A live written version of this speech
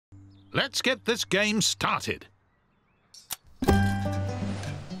let's get this game started.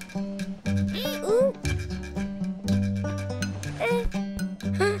 Ooh.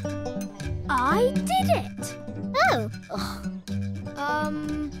 I did it. Oh.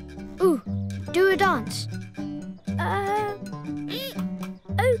 Ooh, do a dance.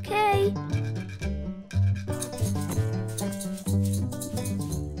 Okay.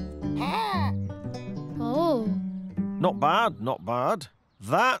 Oh. Not bad, not bad.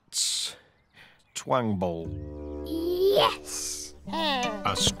 That's twang ball. Yes.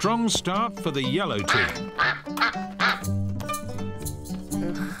 A strong start for the yellow team.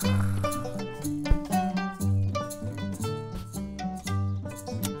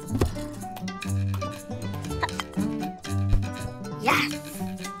 Yes.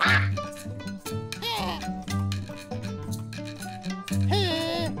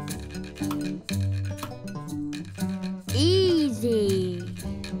 Easy.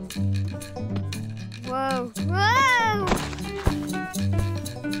 Whoa, whoa!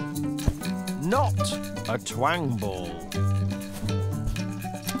 Not a twang ball.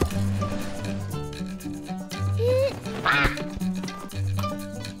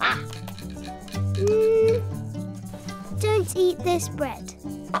 Don't eat this bread.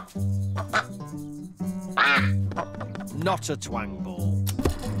 Not a twang ball.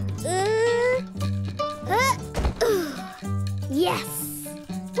 Yes.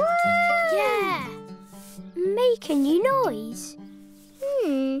 Yeah. Make a new noise.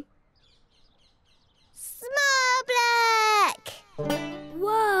 Small black.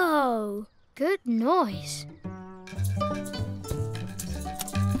 Whoa. Good noise.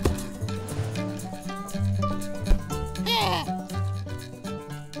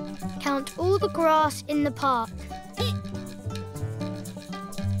 Count all the grass in the park.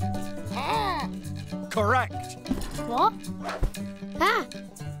 Correct. What? Ah.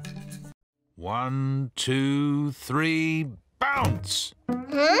 1, 2, 3, bounce!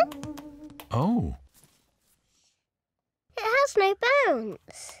 Huh? Oh, It has no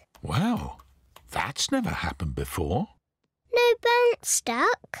bounce. well, that's never happened before. No bounce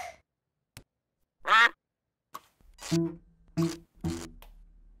stuck.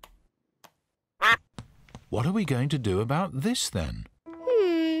 What are we going to do about this then?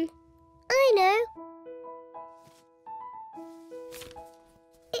 I know.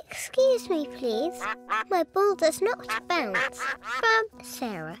 Excuse me, please. My ball does not bounce. From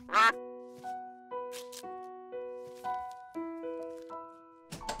Sarah.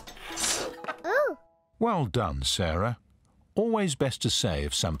 Oh. Well done, Sarah. Always best to say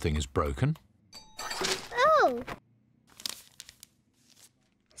if something is broken. Oh.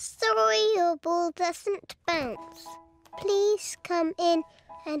 Sorry your ball doesn't bounce. Please come in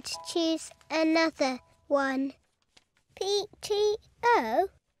and choose another one. PTO?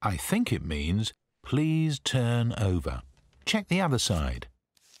 I think it means, please turn over. Check the other side.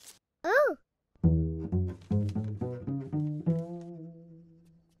 Oh.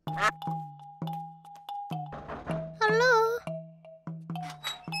 Hello?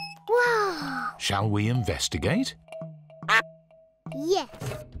 Wow. Shall we investigate? Yes.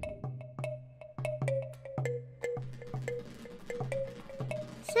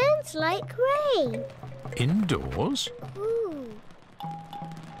 Sounds like rain. Indoors? Ooh.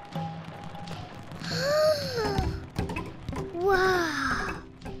 Wow.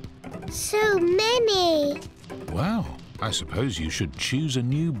 So many. Well, I suppose you should choose a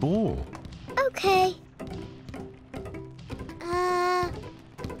new ball. Okay.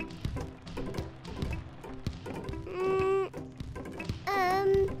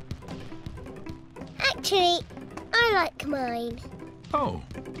 Actually, I like mine. Oh,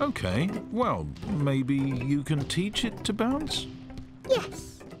 okay. Well, maybe you can teach it to bounce?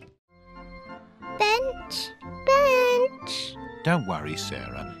 Yes. Bench, bench. Don't worry,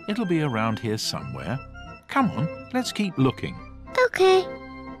 Sarah. It'll be around here somewhere. Come on, let's keep looking. Okay.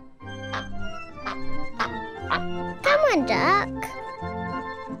 Come on, duck.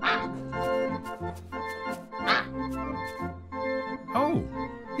 Oh,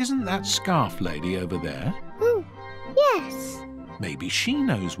 isn't that scarf lady over there? Oh, yes. Maybe she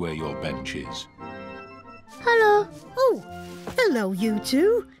knows where your bench is. Hello. Oh, hello, you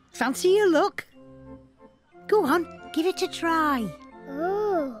two. Fancy a look? Go on, give it a try.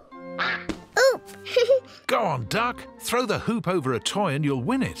 Oh. Oop. Go on, Duck. Throw the hoop over a toy and you'll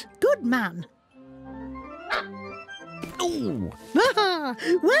win it. Good man. Ooh.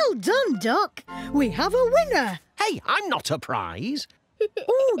 Well done, Duck. We have a winner. Hey, I'm not a prize.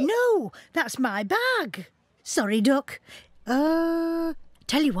 Oh, no, that's my bag. Sorry, Duck.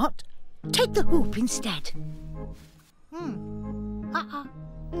 Tell you what, take the hoop instead.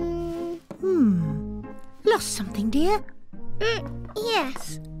 Lost something, dear?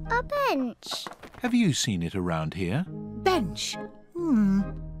 Yes, a bench. Have you seen it around here? Bench.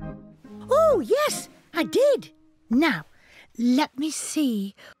 Oh, yes, I did. Now, let me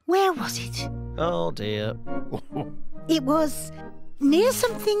see. Where was it? Oh dear. It was near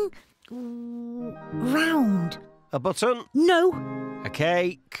something round. A button, No, a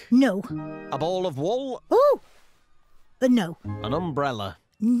cake, no. a ball of wool, Oh, no. an umbrella.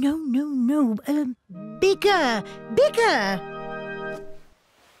 No. Bigger.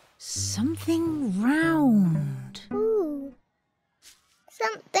 Something round. Ooh.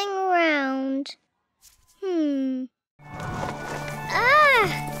 Something round.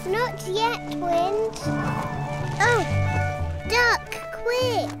 Not yet, Wind. Oh, Duck,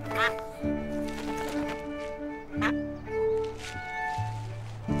 quick.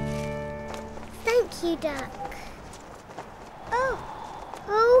 Thank you, Duck.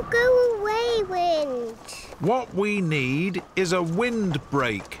 Oh, go away, Wind. What we need is a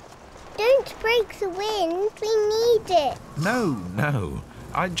windbreak. Don't break the wind. We need it. No.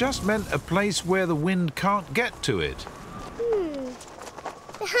 I just meant a place where the wind can't get to it.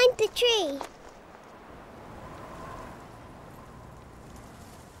 Behind the tree.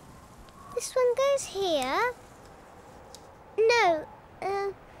 This one goes here. No,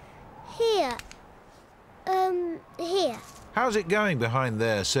 here. Here. How's it going behind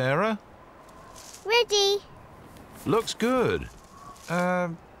there, Sarah? Ready? Looks good.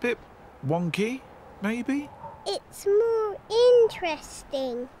 Bit wonky, maybe? It's more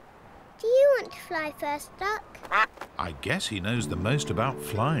interesting. Do you want to fly first, Duck? I guess he knows the most about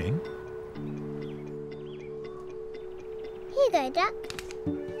flying. Here you go, Duck.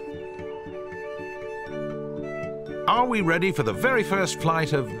 Are we ready for the very first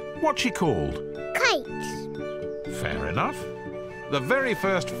flight of what's she called? Kite. Fair enough. The very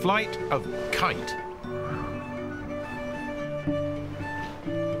first flight of Kite.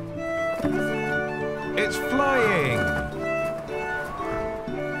 It's flying!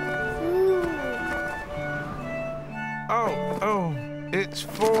 Ooh. Oh, it's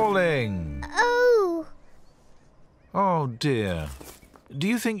falling. Oh. Oh dear. Do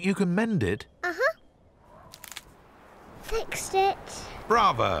you think you can mend it? Uh-huh. Fixed it.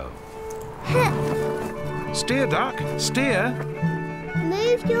 Bravo! Steer, Duck, steer!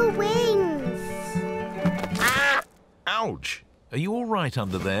 Move your wings. Ouch! Are you all right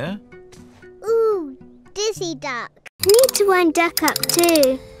under there? Ooh, dizzy Duck. Need to wind Duck up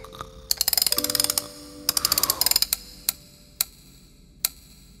too.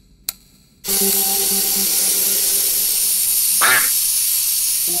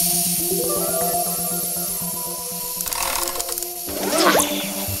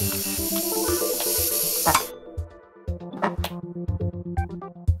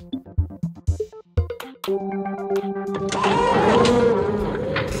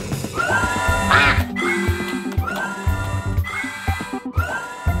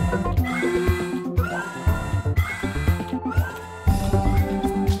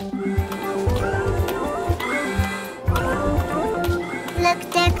 Look,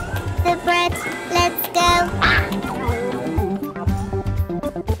 Duck, the bread. Let's go.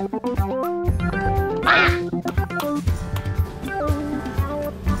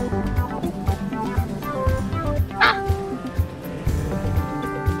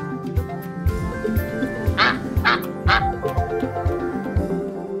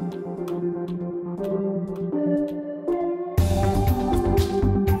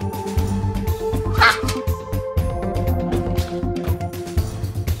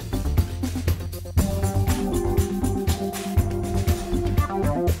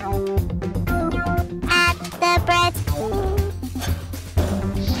 Add the bread.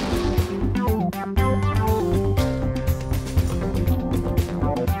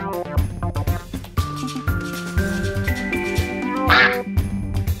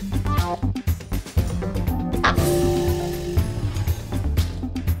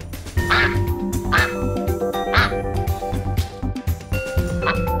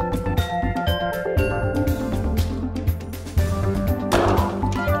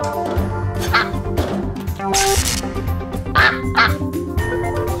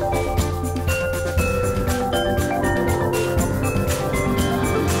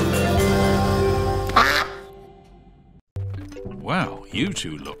 Well, you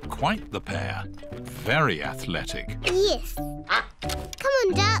two look quite the pair. Very athletic. Yes. Come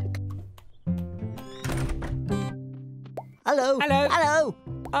on, Duck. Hello. Hello.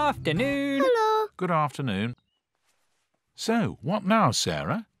 Afternoon. Hello. Good afternoon. So, what now,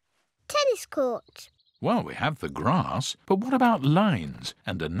 Sarah? Tennis court. Well, we have the grass, but what about lines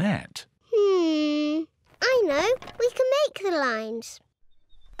and a net? I know. We can make the lines.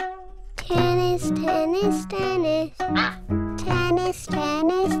 Tennis, tennis, tennis. Tennis,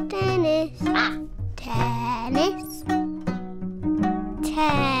 tennis, tennis. Tennis.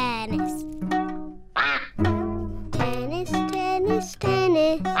 Tennis. Tennis, tennis,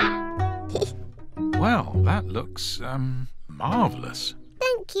 tennis. Well, that looks, marvellous.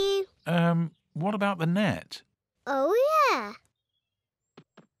 Thank you. What about the net? Oh, yeah.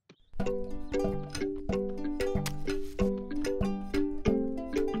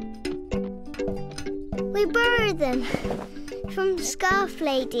 We borrowed them from the Scarf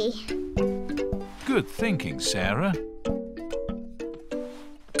Lady. Good thinking, Sarah.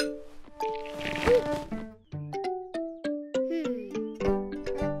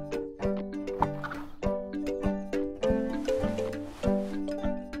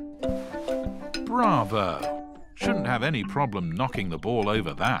 Bravo! Shouldn't have any problem knocking the ball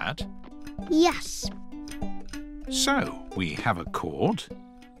over that. Yes. So, we have a court.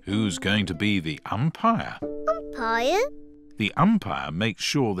 Who's going to be the umpire? Umpire? The umpire makes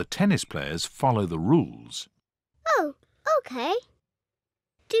sure the tennis players follow the rules. Oh, OK.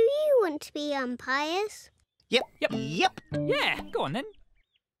 Do you want to be umpires? Yep. Yeah, go on then.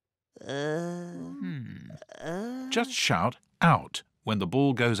 Just shout out when the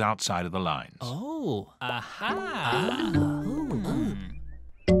ball goes outside of the lines. Oh. Aha.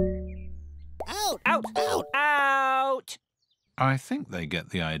 Out! Out! Out! Out! I think they get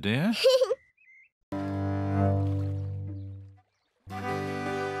the idea.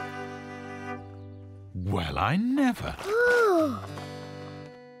 Well, I never. Oh.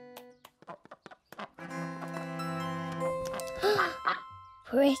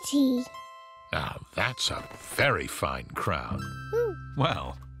 Pretty. Now, that's a very fine crown. Hmm.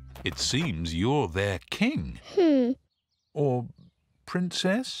 Well, it seems you're their king. Or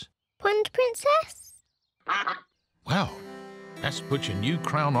princess? Pond Princess? Well, let's put your new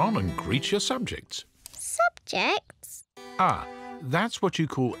crown on and greet your subjects. Subjects? Ah, that's what you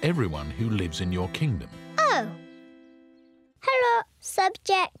call everyone who lives in your kingdom. Oh. Hello,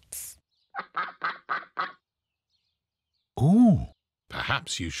 subjects. Ooh,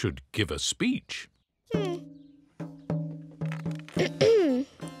 perhaps you should give a speech.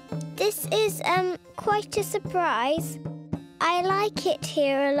 This is, quite a surprise. I like it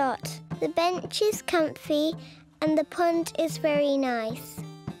here a lot. The bench is comfy and the pond is very nice.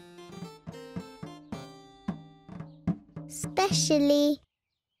 Especially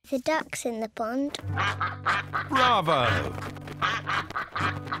the ducks in the pond. Bravo!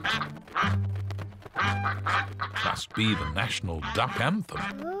 Must be the national duck anthem.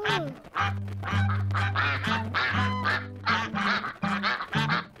 Oh.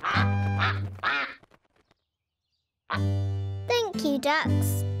 Thank you,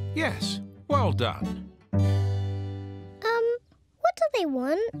 ducks. Yes, well done. What do they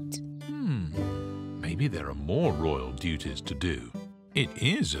want? Maybe there are more royal duties to do. It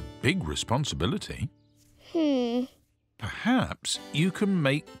is a big responsibility. Perhaps you can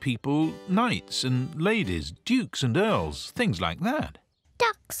make people knights and ladies, dukes and earls, things like that.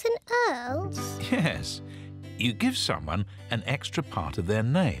 Ducks and earls? Yes. You give someone an extra part of their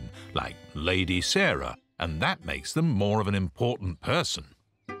name, like Lady Sarah, and that makes them more of an important person.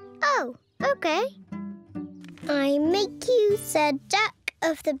 Oh, OK. I make you Sir Duck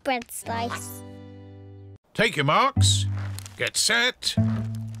of the Bread Slice. Take your marks. Get set.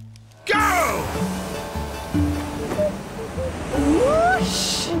 Go!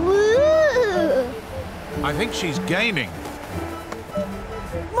 Whoosh! Woo! I think she's gaining.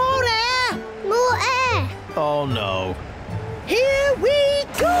 More air! More air! Oh, no. Here we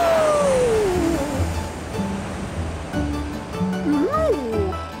go!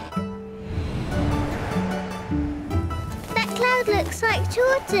 That cloud looks like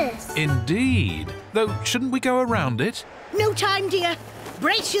tortoise. Indeed. Though, shouldn't we go around it? No time, dear.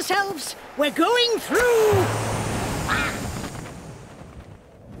 Brace yourselves. We're going through.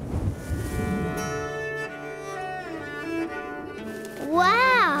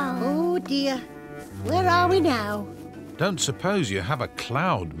 Wow! Oh, dear. Where are we now? Don't suppose you have a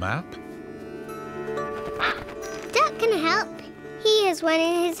cloud map? Duck can help. He has one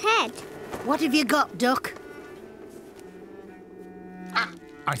in his head. What have you got, Duck?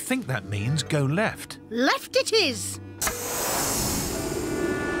 I think that means go left. Left it is.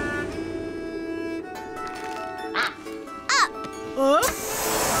 Up! Up.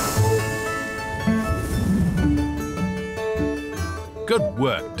 Good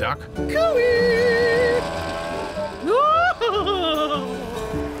work, Duck.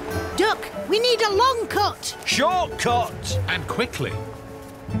 Duck, we need a long cut. Shortcut! And quickly.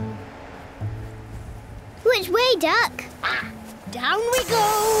 Which Which way, Duck? Down we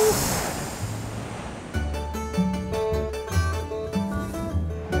go.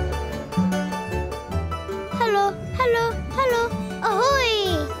 Hello, hello, hello.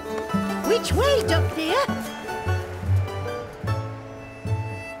 Ahoy! Which way, Duck dear?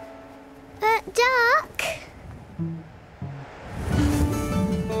 Duck?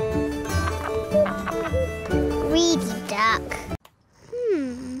 Greedy duck.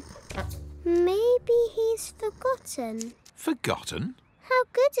 Maybe he's forgotten Forgotten? how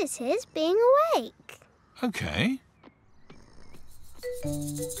good it is being awake. OK.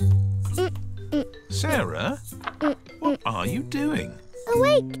 Sarah, what are you doing?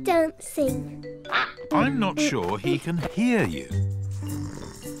 Awake dancing. I'm not sure he can hear you.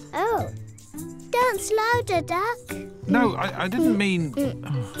 Oh. Dance louder, Duck. No, I didn't mean...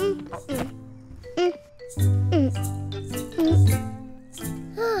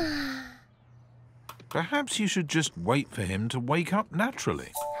 Perhaps you should just wait for him to wake up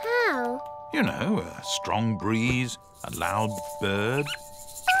naturally. How? You know, a strong breeze, a loud bird.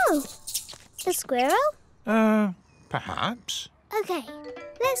 Oh. A squirrel? Perhaps. Okay.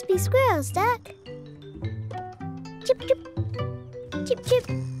 Let's be squirrels, Duck. Chip, chip. Chip, chip.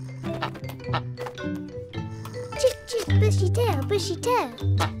 Chip, chip, bushy tail, bushy tail.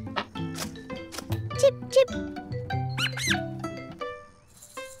 Chip, chip.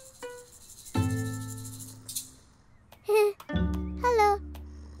 Hello.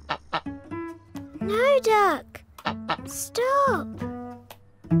 No, Duck. Stop.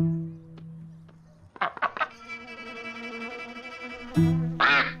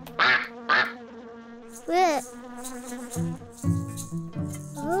 Look.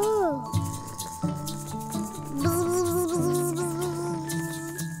 Oh.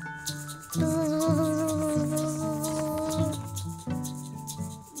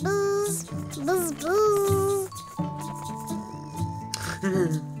 Buzz, buzz, buzz.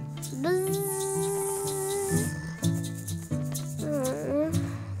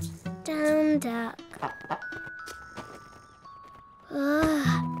 Down, Duck.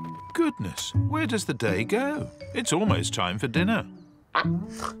 Goodness, where does the day go? It's almost time for dinner.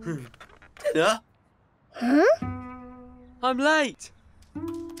 Dinner? Huh? I'm late.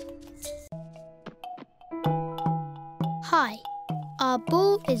 Hi, our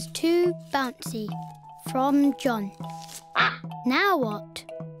ball is too bouncy. From John. Now what?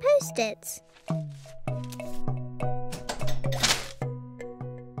 Post-its.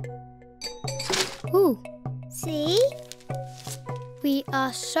 Ooh, See? we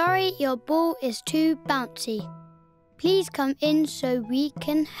are sorry your ball is too bouncy. Please come in so we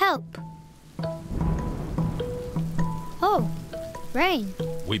can help. Oh, rain.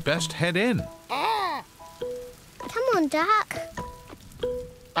 We best head in. Come on, Duck.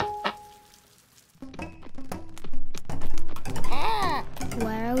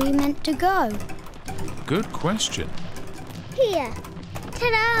 Where are we meant to go? Good question. Here.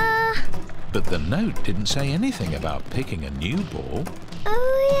 Ta-da! But the note didn't say anything about picking a new ball.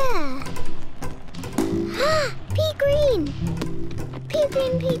 Oh, yeah. Pea green. Pea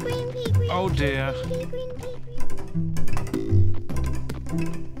green, pea green, pea green. Oh, dear. Pea green, pea green.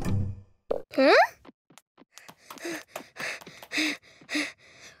 Huh?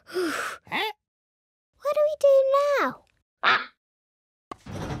 What do we do now?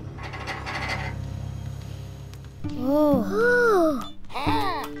 Oh,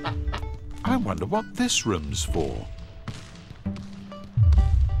 I wonder what this room's for.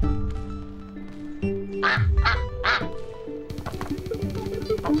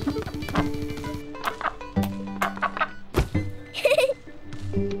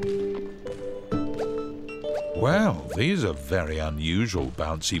 Well, these are very unusual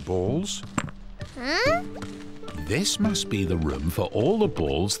bouncy balls. Huh? This must be the room for all the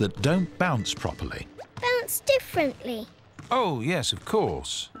balls that don't bounce properly. Bounce differently. Oh, yes, of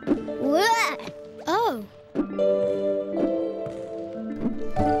course. Whoa! oh,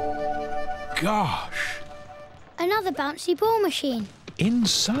 Gosh! another bouncy ball machine.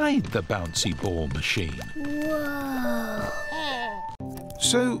 Inside the bouncy ball machine. Whoa!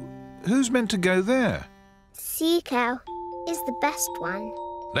 So, who's meant to go there? Sea cow is the best one.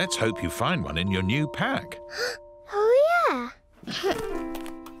 Let's hope you find one in your new pack. Oh, yeah.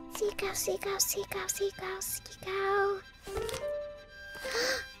 Sea cow, sea cow, sea cow, sea cow, sea cow.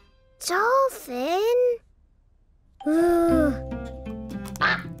 Dolphin. Ooh.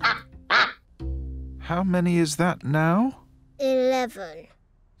 How many is that now? 11.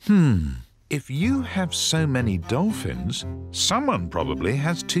 If you have so many dolphins, someone probably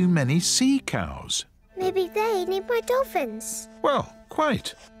has too many sea cows. Maybe they need my dolphins. Well,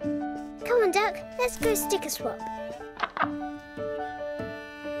 quite. Come on, Duck. Let's go sticker swap.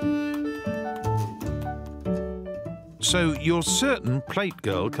 So you're certain Plate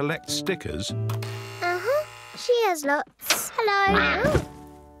Girl collects stickers? Uh-huh. She has lots. Hello. Oh,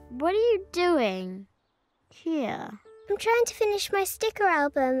 What are you doing here? I'm trying to finish my sticker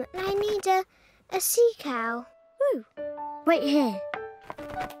album and I need a sea cow. Woo. Wait here.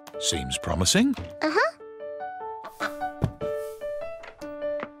 Seems promising. Uh-huh.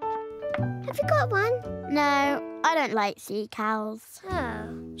 Have you got one? No, I don't like sea cows.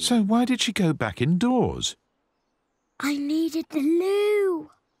 Oh. So why did she go back indoors? I needed the loo.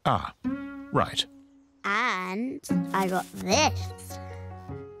 Ah, right. And I got this.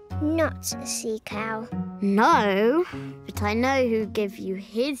 Not a sea cow. No, but I know who gave you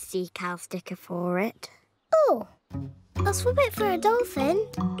his sea cow sticker for it. Oh, I'll swap it for a dolphin.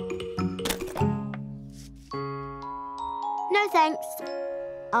 No thanks.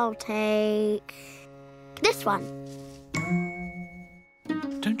 I'll take this one.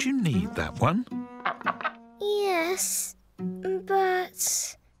 Don't you need that one? Yes,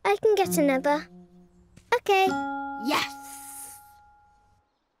 but I can get another. Okay. Yes.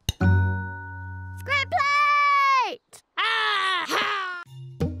 Square plate! Ah!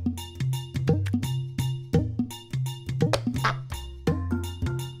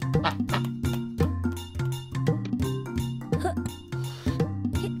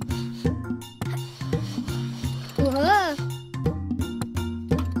 Whoa.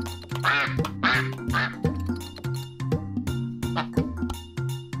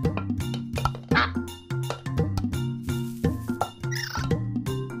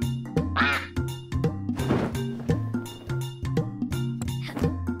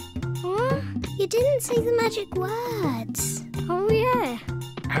 You didn't say the magic words. Oh, yeah.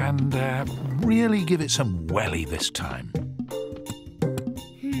 And really give it some welly this time.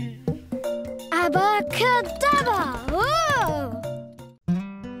 Abracadabra!